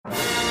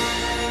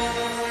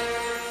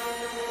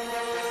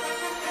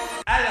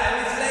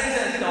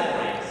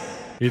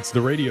It's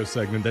the radio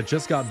segment that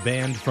just got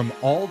banned from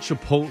all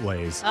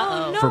Chipotles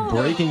for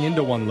breaking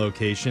into one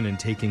location and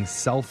taking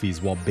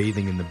selfies while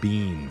bathing in the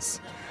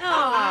beans.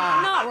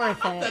 Not worth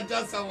it. That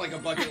does sound like a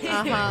bucket list.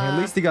 At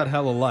least he got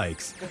hella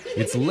likes.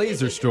 It's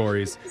Laser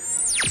Stories,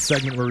 a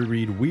segment where we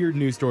read weird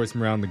news stories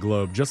from around the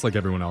globe, just like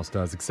everyone else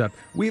does, except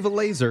we have a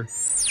laser,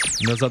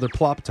 and those other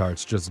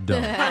Plop-Tarts just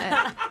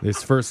don't.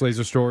 This first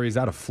laser story is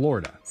out of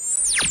Florida.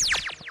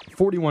 A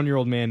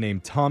 41-year-old man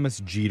named Thomas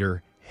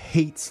Jeter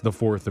hates the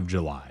 4th of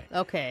July.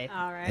 Okay.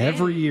 All right.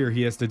 Every year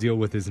he has to deal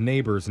with his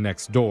neighbors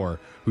next door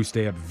who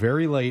stay up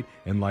very late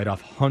and light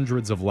off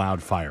hundreds of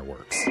loud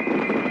fireworks.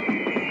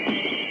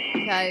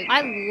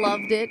 I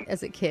loved it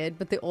as a kid,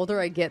 but the older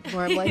I get, the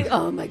more I'm like,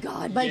 oh my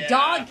God, my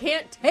dog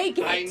can't take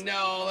it. I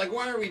know. Like,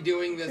 why are we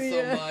doing this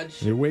so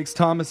much? It wakes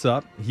Thomas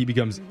up, he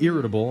becomes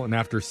irritable, and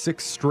after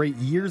 6 straight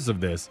years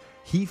of this,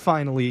 he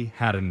finally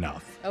had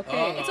enough.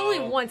 Okay. It's only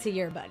once a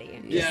year,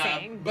 buddy. Just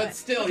saying, but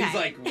still, he's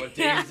like, what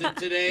day is it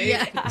today?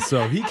 Yeah.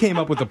 So he came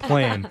up with a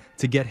plan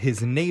to get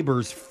his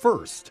neighbors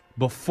first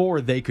before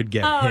they could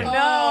get him.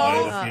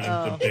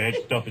 The bad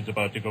stuff is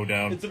about to go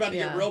down. It's about to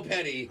get real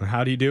petty.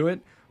 How do you do it?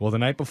 Well, the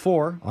night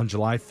before, on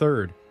July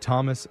 3rd,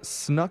 Thomas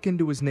snuck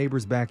into his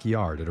neighbor's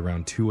backyard at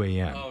around 2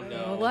 a.m. Oh,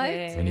 no. What?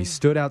 And he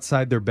stood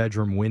outside their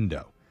bedroom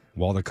window.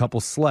 While the couple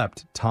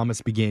slept, Thomas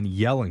began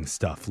yelling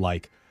stuff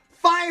like,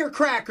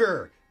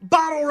 "Firecracker!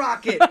 Bottle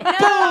rocket! Boom!"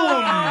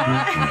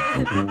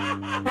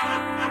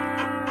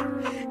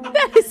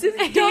 That is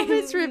his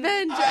dumbest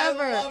revenge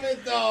ever. I love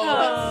it, though.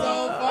 That's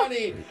so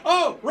funny.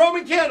 Oh,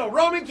 Roman candle,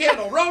 Roman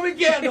candle, Roman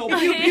candle.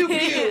 Pew, pew,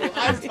 pew.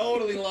 I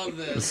totally love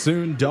this.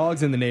 Soon,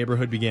 dogs in the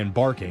neighborhood began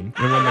barking,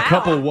 and when the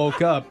couple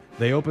woke up,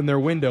 they opened their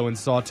window and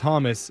saw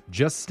Thomas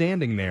just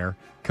standing there,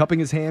 cupping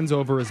his hands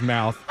over his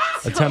mouth,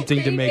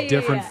 attempting to make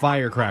different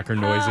firecracker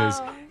noises,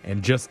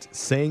 and just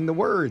saying the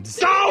words.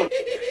 Oh,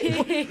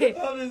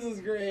 this is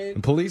great.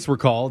 And police were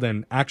called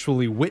and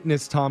actually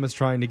witnessed Thomas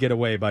trying to get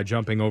away by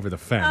jumping over the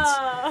fence.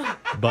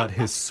 But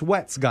his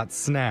sweats got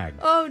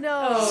snagged. Oh,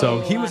 no. So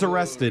he was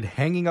arrested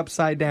hanging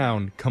upside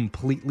down,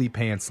 completely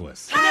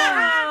pantsless.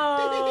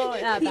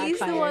 He's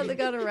the one that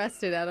got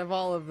arrested out of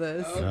all of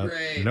this. Oh,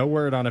 great. No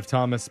word on if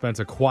Thomas spent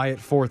a quiet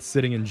 4th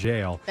sitting in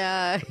jail.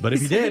 But if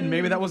he did,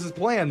 maybe that was his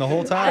plan the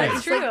whole time.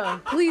 It's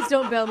like, please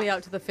don't bail me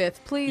out to the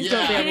 5th. Please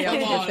don't bail me out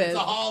come to on, the 5th. it's a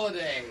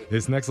holiday.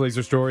 This next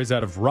laser story is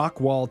out of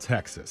Rockwall,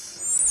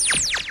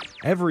 Texas.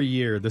 Every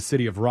year, the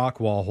city of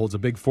Rockwall holds a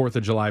big 4th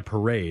of July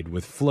parade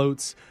with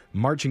floats,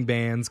 marching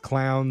bands,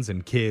 clowns,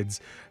 and kids.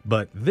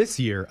 But this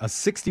year, a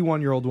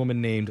 61-year-old woman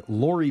named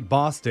Lori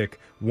Bostick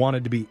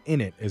wanted to be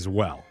in it as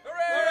well.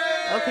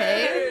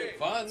 Okay.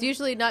 Fun. It's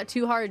usually not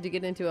too hard to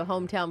get into a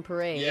hometown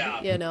parade,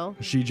 you know?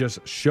 She just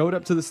showed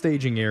up to the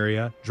staging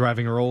area,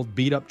 driving her old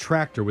beat-up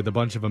tractor with a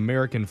bunch of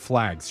American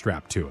flags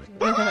strapped to it.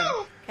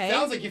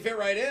 Sounds like you fit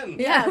right in.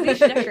 Yeah, we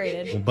should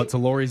decorated. But to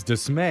Lori's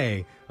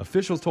dismay,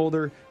 officials told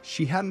her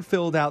she hadn't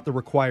filled out the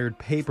required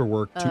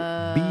paperwork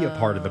to be a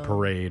part of the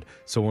parade,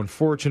 so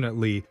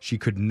unfortunately, she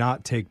could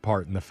not take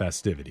part in the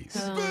festivities.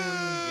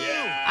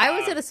 I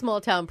was at a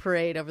small town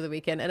parade over the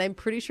weekend, and I'm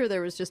pretty sure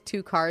there was just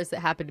 2 cars that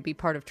happened to be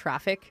part of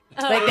traffic.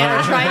 Like they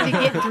were trying to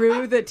get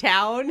through the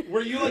town. Were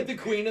you like the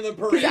queen of the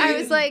parade? I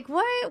was like,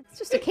 what? It's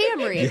just a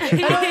Camry. I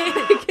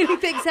don't think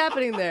anything's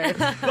happening there.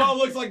 Oh,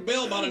 looks like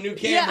Bill bought a new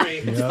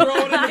Camry. Throw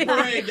it in the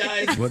parade,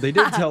 guys. Well, they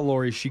did tell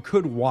Lori she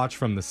could watch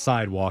from the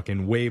sidewalk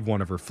and wave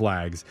one of her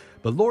flags,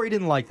 but Lori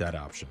didn't like that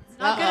option.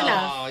 Not good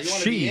enough. Oh, you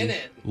want to be in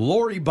it.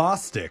 Lori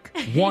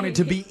Bostick, wanted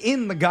to be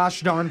in the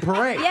gosh darn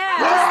parade.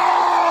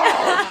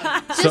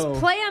 Just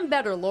plan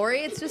better, Lori.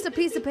 It's just a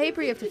piece of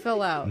paper you have to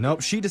fill out.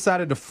 Nope, she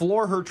decided to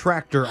floor her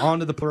tractor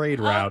onto the parade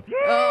route.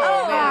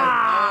 Oh,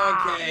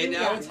 man. Okay,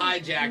 now it's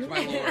hijacked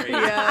by Lori.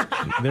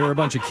 There were a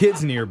bunch of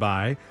kids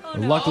nearby.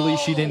 Luckily,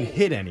 she didn't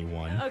hit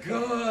anyone.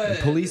 Good.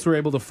 Police were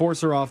able to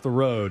force her off the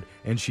road,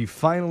 and she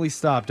finally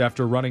stopped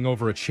after running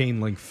over a chain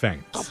link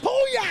fence.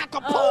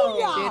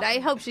 Dude, I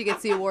hope she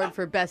gets the award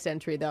for best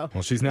entry, though.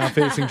 Well, she's now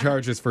facing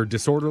charges for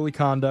disorderly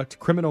conduct,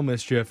 criminal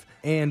mischief,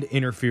 and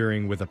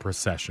interfering with a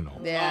processional.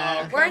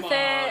 Yeah. Worth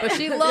it. But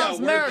she loves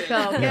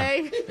America,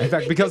 okay? In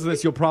fact, because of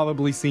this, you'll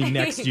probably see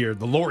next year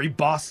the Lori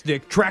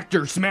Bostick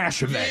Tractor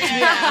Smash event.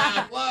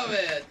 Yeah, love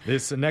it.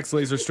 This next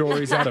laser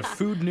story is out of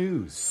Food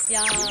News.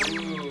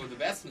 Ooh, the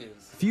best news.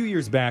 A few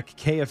years back,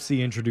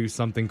 KFC introduced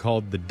something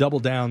called the Double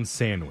Down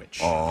Sandwich.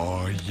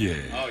 Oh, yeah.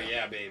 Oh,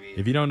 yeah, baby.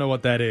 If you don't know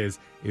what that is,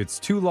 it's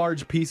 2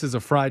 large pieces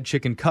of fried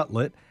chicken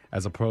cutlet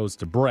as opposed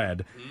to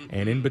bread,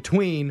 and in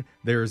between,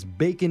 there's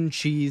bacon,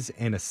 cheese,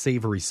 and a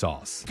savory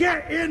sauce.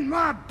 Get in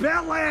my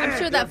belly! I'm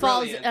sure that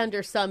falls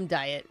under some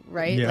diet,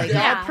 right? Yeah. Like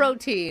add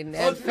protein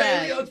Oh, and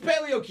fat. it's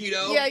paleo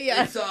keto.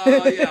 Yeah. It's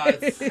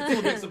a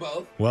little mix of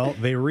both. Well,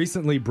 they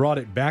recently brought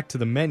it back to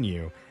the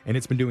menu, and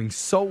it's been doing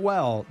so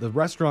well, the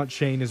restaurant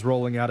chain is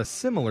rolling out a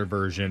similar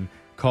version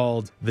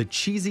called the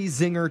Cheesy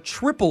Zinger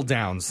Triple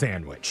Down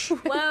Sandwich.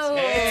 Whoa.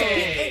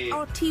 Hey.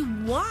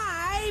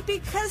 Why?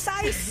 Because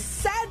I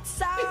said so.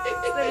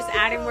 They're just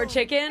adding more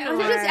chicken?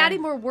 We're just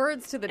adding more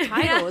words to the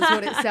title is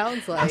what it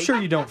sounds like. I'm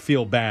sure you don't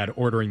feel bad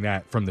ordering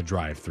that from the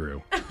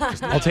drive-thru.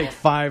 I'll take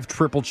 5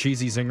 triple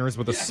cheesy zingers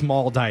with a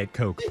small Diet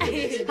Coke,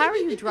 please. How are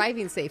you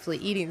driving safely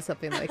eating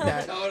something like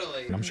that?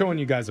 Totally. I'm showing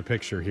you guys a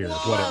picture here of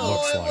what it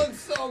looks like. Looks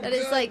so That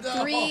is like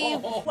good, 3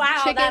 though.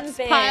 Wow, chickens that's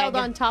big. piled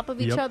on top of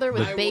each Yep. other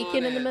with I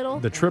bacon want in the it. middle.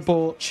 The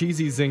triple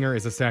cheesy zinger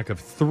is a stack of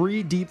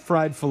 3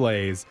 deep-fried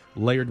fillets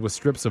layered with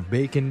strips of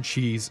bacon,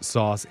 cheese,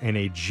 sauce, and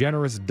a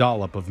generous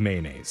dollop of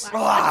mayonnaise.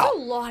 That's a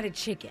lot of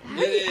chicken.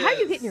 How are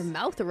you getting your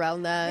mouth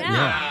around that?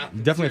 Yeah.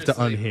 You definitely have to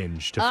Seriously.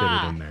 unhinge to fit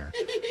it in there.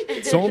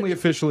 It's only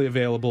officially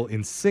available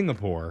in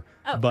Singapore,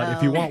 but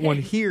if you want one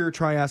here,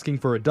 try asking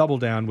for a double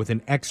down with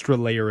an extra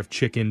layer of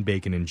chicken,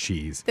 bacon, and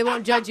cheese. They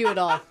won't judge you at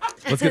all.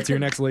 Let's get to your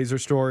next laser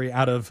story.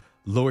 Out of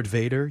Lord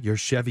Vader, your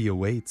Chevy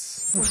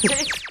awaits.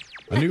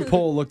 A new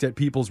poll looked at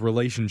people's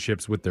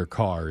relationships with their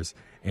cars,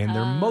 and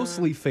they're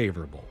mostly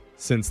favorable.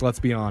 Since, let's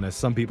be honest,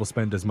 some people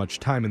spend as much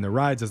time in their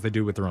rides as they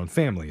do with their own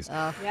families.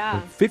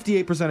 Yeah.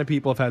 58% of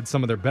people have had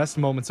some of their best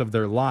moments of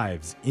their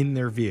lives in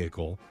their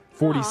vehicle.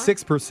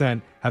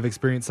 46% have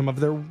experienced some of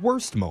their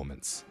worst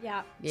moments.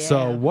 Yeah.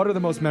 So, what are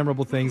the most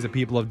memorable things that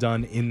people have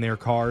done in their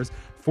cars?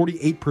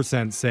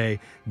 48% say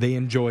they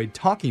enjoyed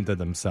talking to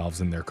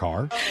themselves in their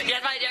car.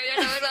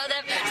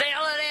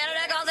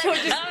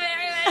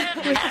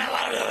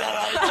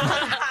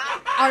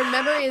 Our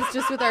memory is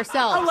just with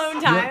ourselves. Alone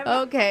time.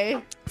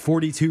 Okay.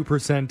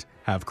 42%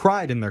 have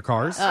cried in their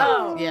cars.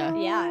 Oh, yeah.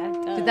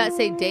 Yeah. Did that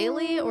say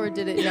daily or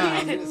did it I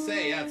was not? gonna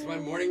say, yeah, it's my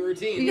morning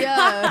routine.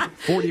 Yeah.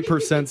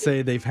 40%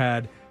 say they've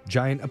had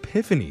giant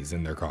epiphanies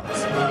in their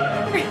cars.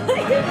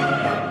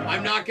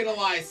 I'm not gonna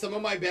lie, some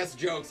of my best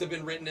jokes have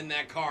been written in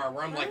that car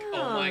where I'm like,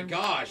 oh my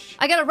gosh.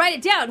 I gotta write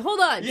it down.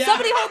 Hold on. Yeah.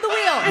 Somebody hold the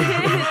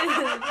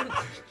wheel.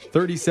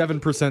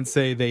 37%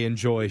 say they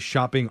enjoy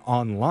shopping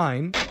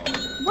online.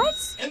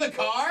 What? In the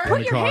car?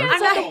 In the car. I'm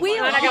not, Oh my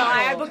I'm not gonna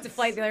lie. I God. booked a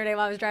flight the other day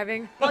while I was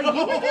driving. Well,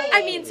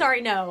 I mean,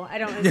 sorry, no, I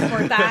don't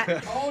support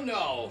that. Oh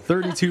no.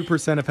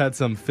 32% have had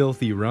some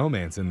filthy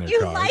romance in their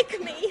You car. like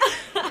me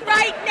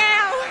right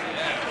now.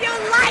 You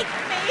like me.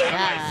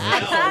 Yeah,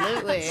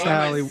 absolutely.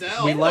 Sally,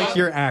 myself. we like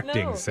your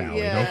acting, No. Sally.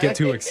 Yeah. Don't get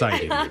too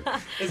excited here.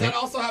 Does that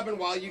also happen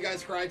while you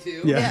guys cry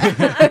too? Yeah.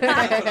 That's what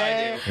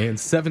I do. And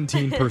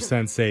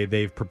 17% say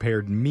they've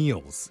prepared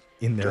meals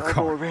in their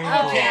car. Okay.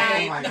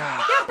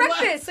 Yeah,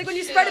 breakfast. Like when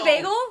you spread a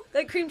bagel,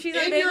 like cream cheese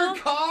on a In bagel. your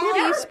car?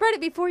 You spread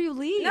it before you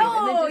leave. No,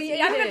 and then just I eat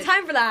don't it. have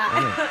time for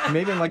that.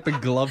 Maybe in like the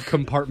glove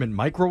compartment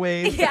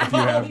microwave, Yeah. if you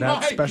have Oh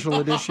that my special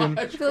edition.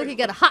 I feel like you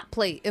got a hot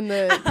plate in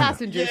the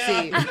passenger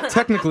seat.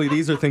 Technically,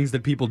 these are things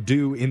that people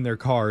do in their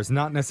cars,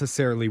 not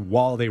necessarily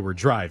while they were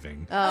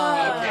driving.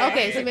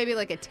 Okay, so maybe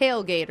like a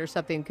tailgate or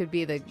something could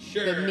be the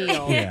Sure.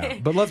 meal. Yeah,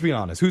 but let's be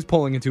honest. Who's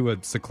pulling into a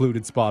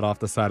secluded spot off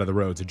the side of the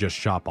road to just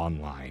shop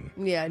online?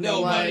 Yeah, no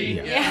Nobody.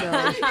 one.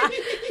 Yeah. No.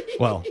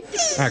 Well,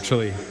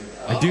 actually,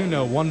 I do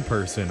know one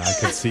person I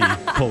could see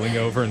pulling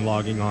over and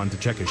logging on to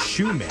check his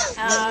shoe mail.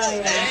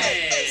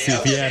 Hey, See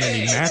if he had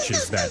any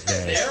matches that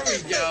day. There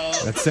we go.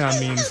 That sound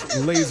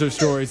means Laser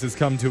Stories has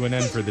come to an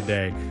end for the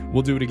day.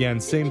 We'll do it again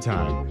same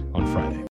time on Friday.